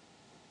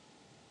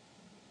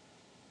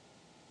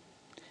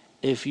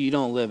if you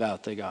don't live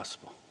out the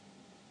gospel?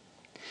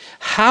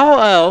 How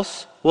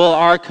else will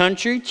our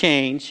country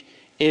change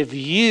if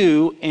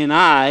you and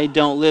I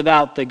don't live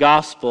out the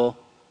gospel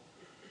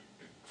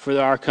for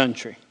our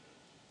country,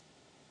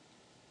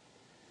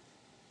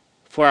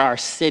 for our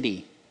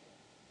city,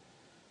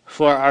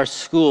 for our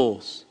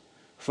schools,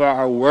 for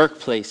our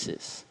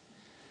workplaces?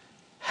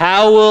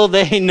 How will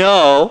they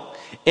know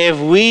if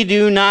we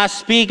do not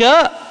speak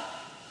up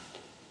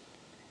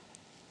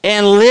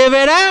and live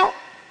it out?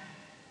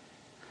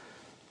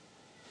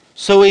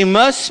 So we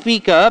must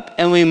speak up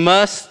and we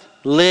must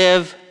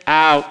live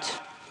out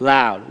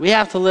loud. We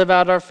have to live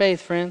out our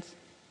faith, friends.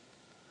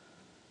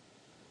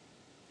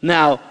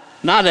 Now,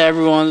 not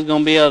everyone's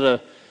going to be able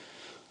to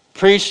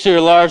preach to a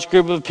large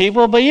group of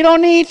people, but you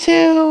don't need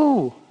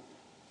to.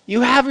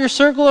 You have your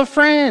circle of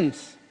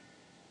friends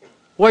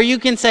where you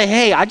can say,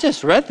 hey, I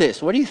just read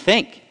this. What do you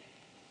think?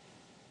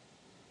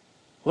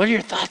 What are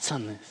your thoughts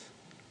on this?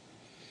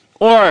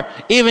 Or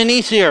even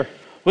easier,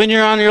 when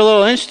you're on your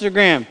little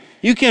Instagram,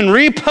 you can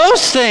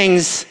repost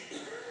things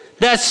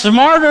that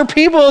smarter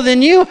people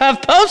than you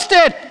have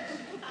posted.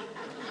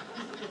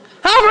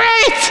 How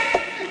great!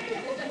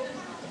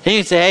 And you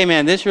can say, hey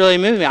man, this really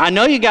moved me. I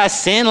know you guys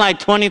send like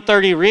 20,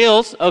 30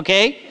 reels,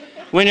 okay?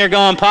 When you're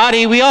going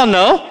potty, we all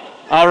know,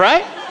 all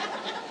right?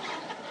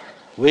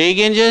 We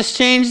can just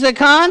change the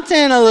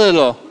content a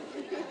little.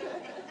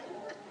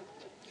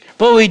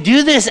 But we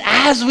do this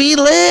as we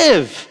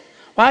live.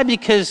 Why?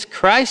 Because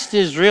Christ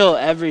is real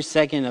every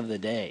second of the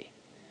day.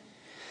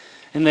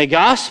 And the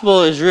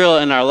gospel is real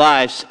in our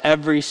lives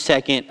every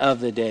second of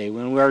the day.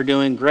 When we're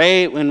doing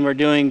great, when we're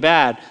doing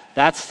bad,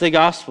 that's the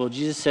gospel.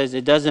 Jesus says,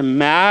 it doesn't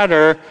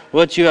matter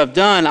what you have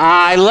done.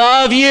 I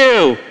love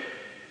you.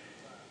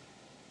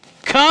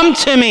 Come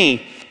to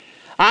me.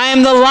 I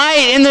am the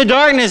light in the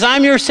darkness.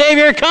 I'm your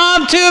Savior.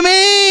 Come to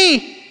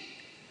me.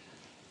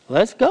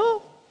 Let's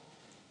go.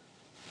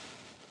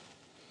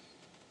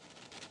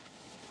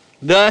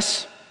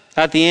 Thus,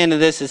 at the end of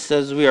this, it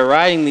says, we are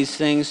writing these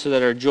things so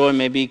that our joy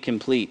may be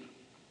complete.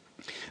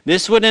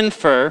 This would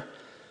infer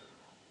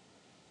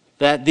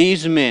that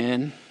these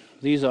men,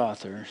 these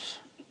authors,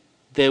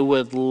 they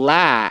would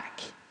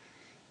lack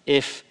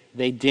if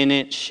they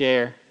didn't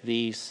share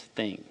these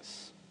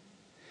things.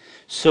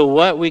 So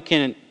what we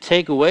can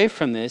take away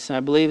from this, and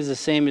I believe is the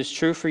same is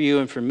true for you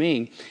and for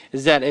me,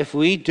 is that if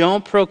we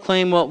don't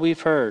proclaim what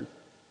we've heard,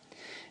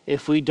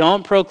 if we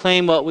don't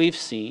proclaim what we've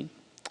seen,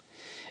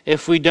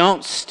 if we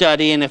don't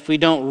study and if we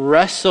don't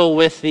wrestle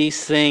with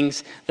these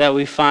things that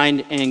we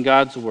find in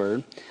God's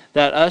Word,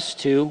 that us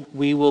too,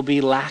 we will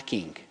be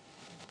lacking.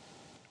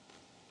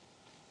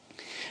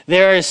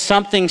 There is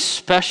something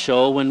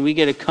special when we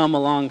get to come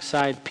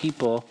alongside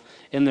people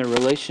in their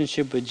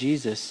relationship with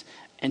Jesus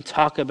and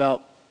talk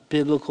about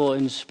biblical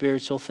and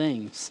spiritual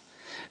things.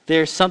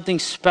 There's something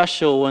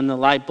special when the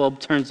light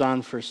bulb turns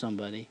on for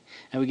somebody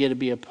and we get to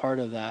be a part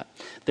of that.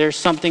 There's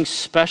something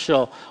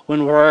special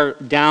when we're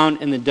down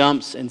in the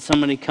dumps and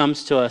somebody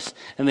comes to us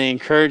and they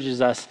encourages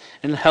us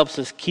and helps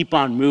us keep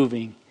on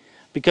moving.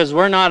 Because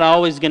we're not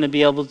always going to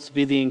be able to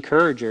be the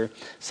encourager.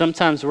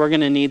 Sometimes we're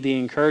going to need the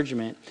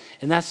encouragement.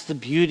 And that's the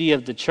beauty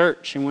of the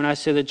church. And when I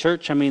say the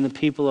church, I mean the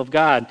people of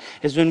God.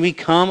 Is when we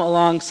come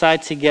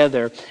alongside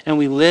together and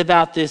we live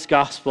out this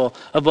gospel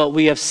of what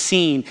we have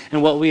seen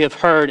and what we have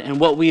heard and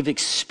what we've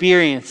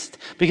experienced.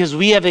 Because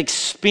we have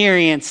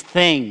experienced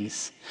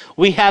things.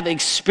 We have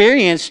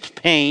experienced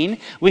pain.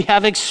 We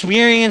have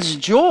experienced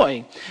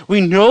joy. We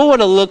know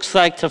what it looks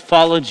like to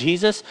follow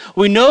Jesus.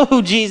 We know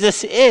who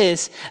Jesus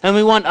is, and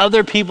we want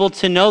other people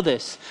to know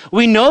this.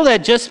 We know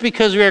that just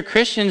because we are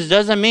Christians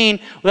doesn't mean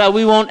that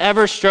we won't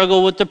ever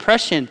struggle with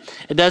depression.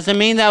 It doesn't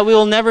mean that we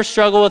will never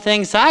struggle with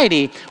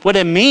anxiety. What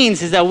it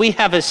means is that we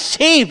have a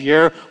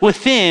Savior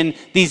within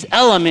these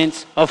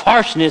elements of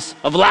harshness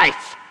of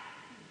life.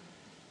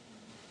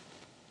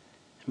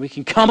 We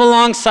can come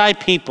alongside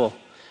people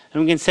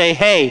and we can say,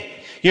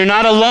 hey, you're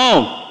not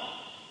alone.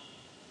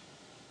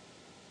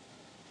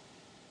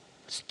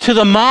 To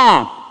the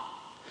mom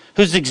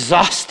who's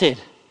exhausted,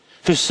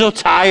 who's so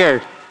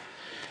tired,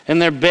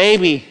 and their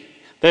baby,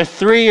 their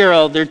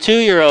 3-year-old, their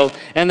 2-year-old,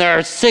 and their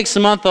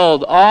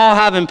 6-month-old all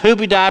having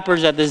poopy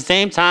diapers at the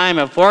same time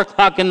at 4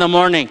 o'clock in the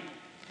morning.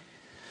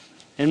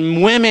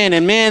 And women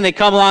and men, they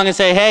come along and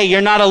say, hey,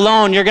 you're not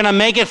alone. You're going to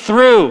make it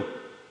through.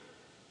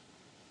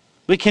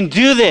 We can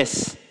do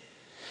this.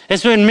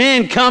 It's when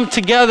men come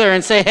together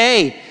and say,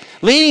 hey,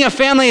 leading a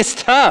family is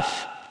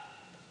tough.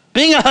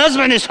 Being a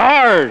husband is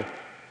hard.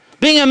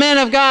 Being a man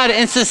of God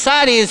in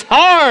society is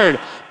hard.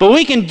 But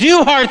we can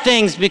do hard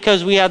things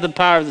because we have the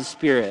power of the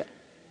Spirit.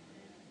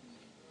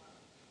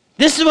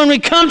 This is when we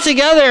come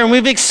together and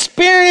we've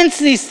experienced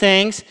these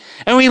things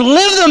and we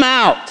live them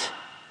out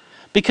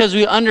because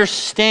we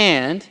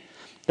understand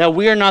that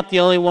we are not the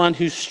only one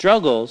who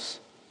struggles.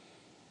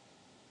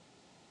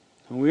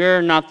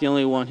 We're not the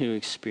only one who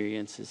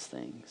experiences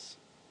things.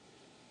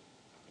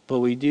 But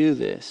we do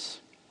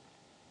this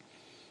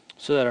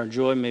so that our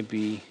joy may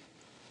be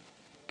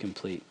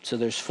complete. So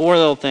there's 4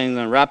 little things. I'm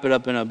going to wrap it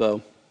up in a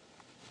bow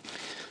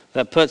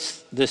that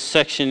puts this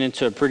section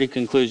into a pretty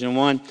conclusion.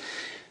 One,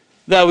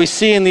 that we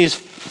see in these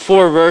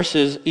 4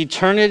 verses,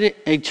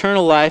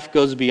 eternal life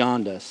goes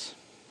beyond us.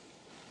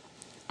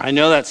 I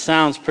know that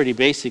sounds pretty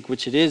basic,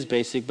 which it is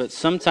basic, but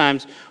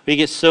sometimes we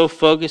get so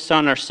focused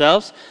on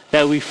ourselves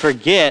that we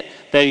forget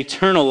that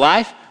eternal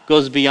life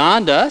goes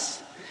beyond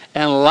us,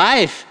 and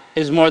life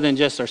is more than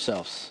just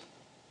ourselves.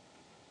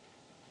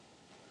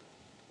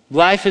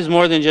 Life is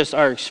more than just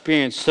our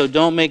experience, so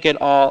don't make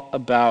it all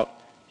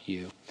about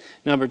you.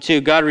 Number 2,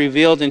 God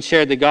revealed and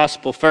shared the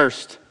gospel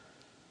first.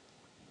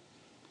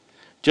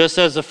 Just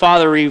as the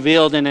Father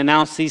revealed and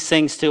announced these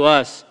things to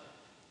us,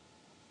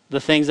 the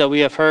things that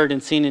we have heard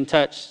and seen and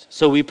touched,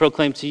 so we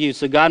proclaim to you.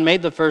 So God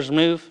made the first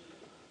move.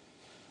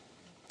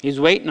 He's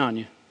waiting on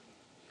you.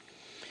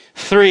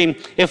 3,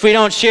 if we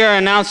don't share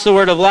and announce the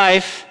word of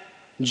life,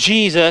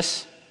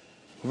 Jesus,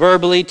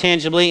 verbally,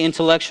 tangibly,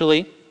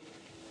 intellectually,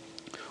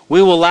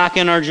 we will lack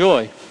in our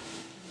joy.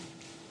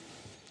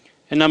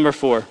 And number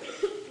 4,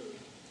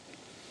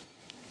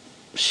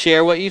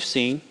 share what you've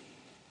seen,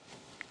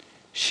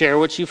 share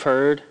what you've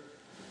heard,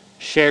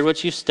 share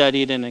what you've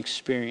studied and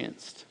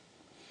experienced.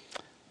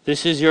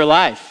 This is your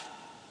life.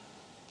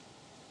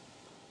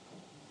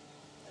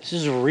 This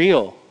is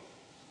real.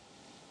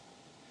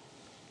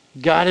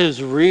 God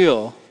is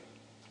real.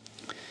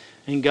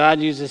 And God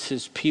uses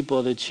his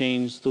people to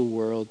change the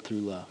world through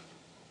love.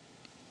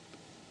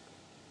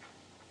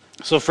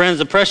 So friends,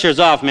 the pressure is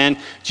off, man.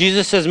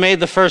 Jesus has made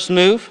the first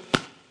move.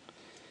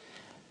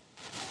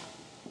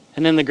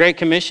 And in the Great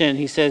Commission,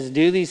 he says,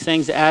 do these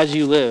things as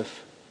you live.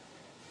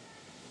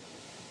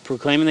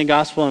 Proclaiming the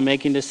gospel and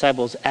making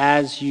disciples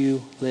as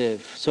you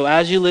live. So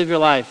as you live your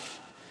life,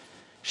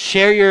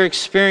 share your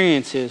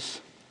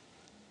experiences.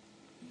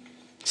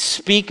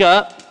 Speak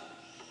up.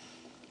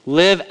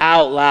 Live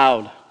out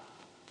loud.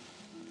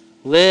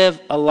 Live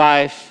a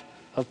life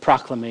of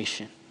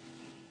proclamation.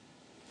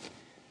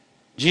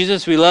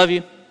 Jesus, we love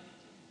you.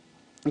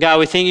 God,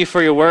 we thank you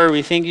for your word.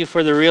 We thank you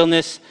for the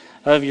realness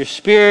of your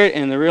spirit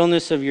and the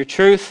realness of your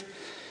truth.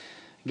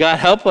 God,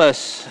 help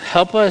us.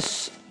 Help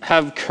us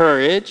have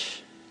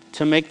courage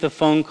to make the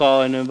phone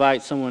call and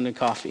invite someone to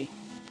coffee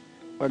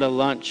or to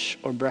lunch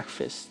or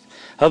breakfast.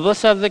 Help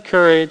us have the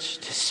courage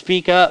to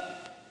speak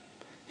up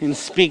and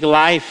speak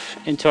life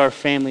into our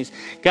families.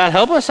 God,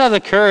 help us have the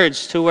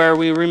courage to where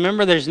we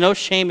remember there's no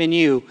shame in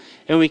you,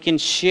 and we can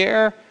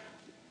share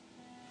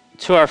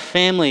to our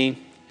family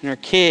and our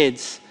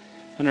kids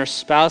and our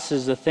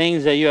spouses the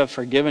things that you have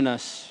forgiven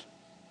us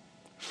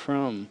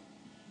from.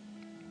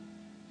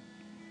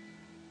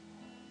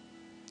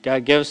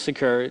 God, give us the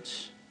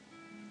courage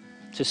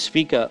to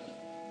speak up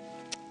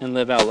and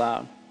live out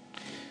loud.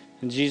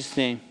 In Jesus'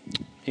 name,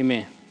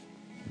 amen.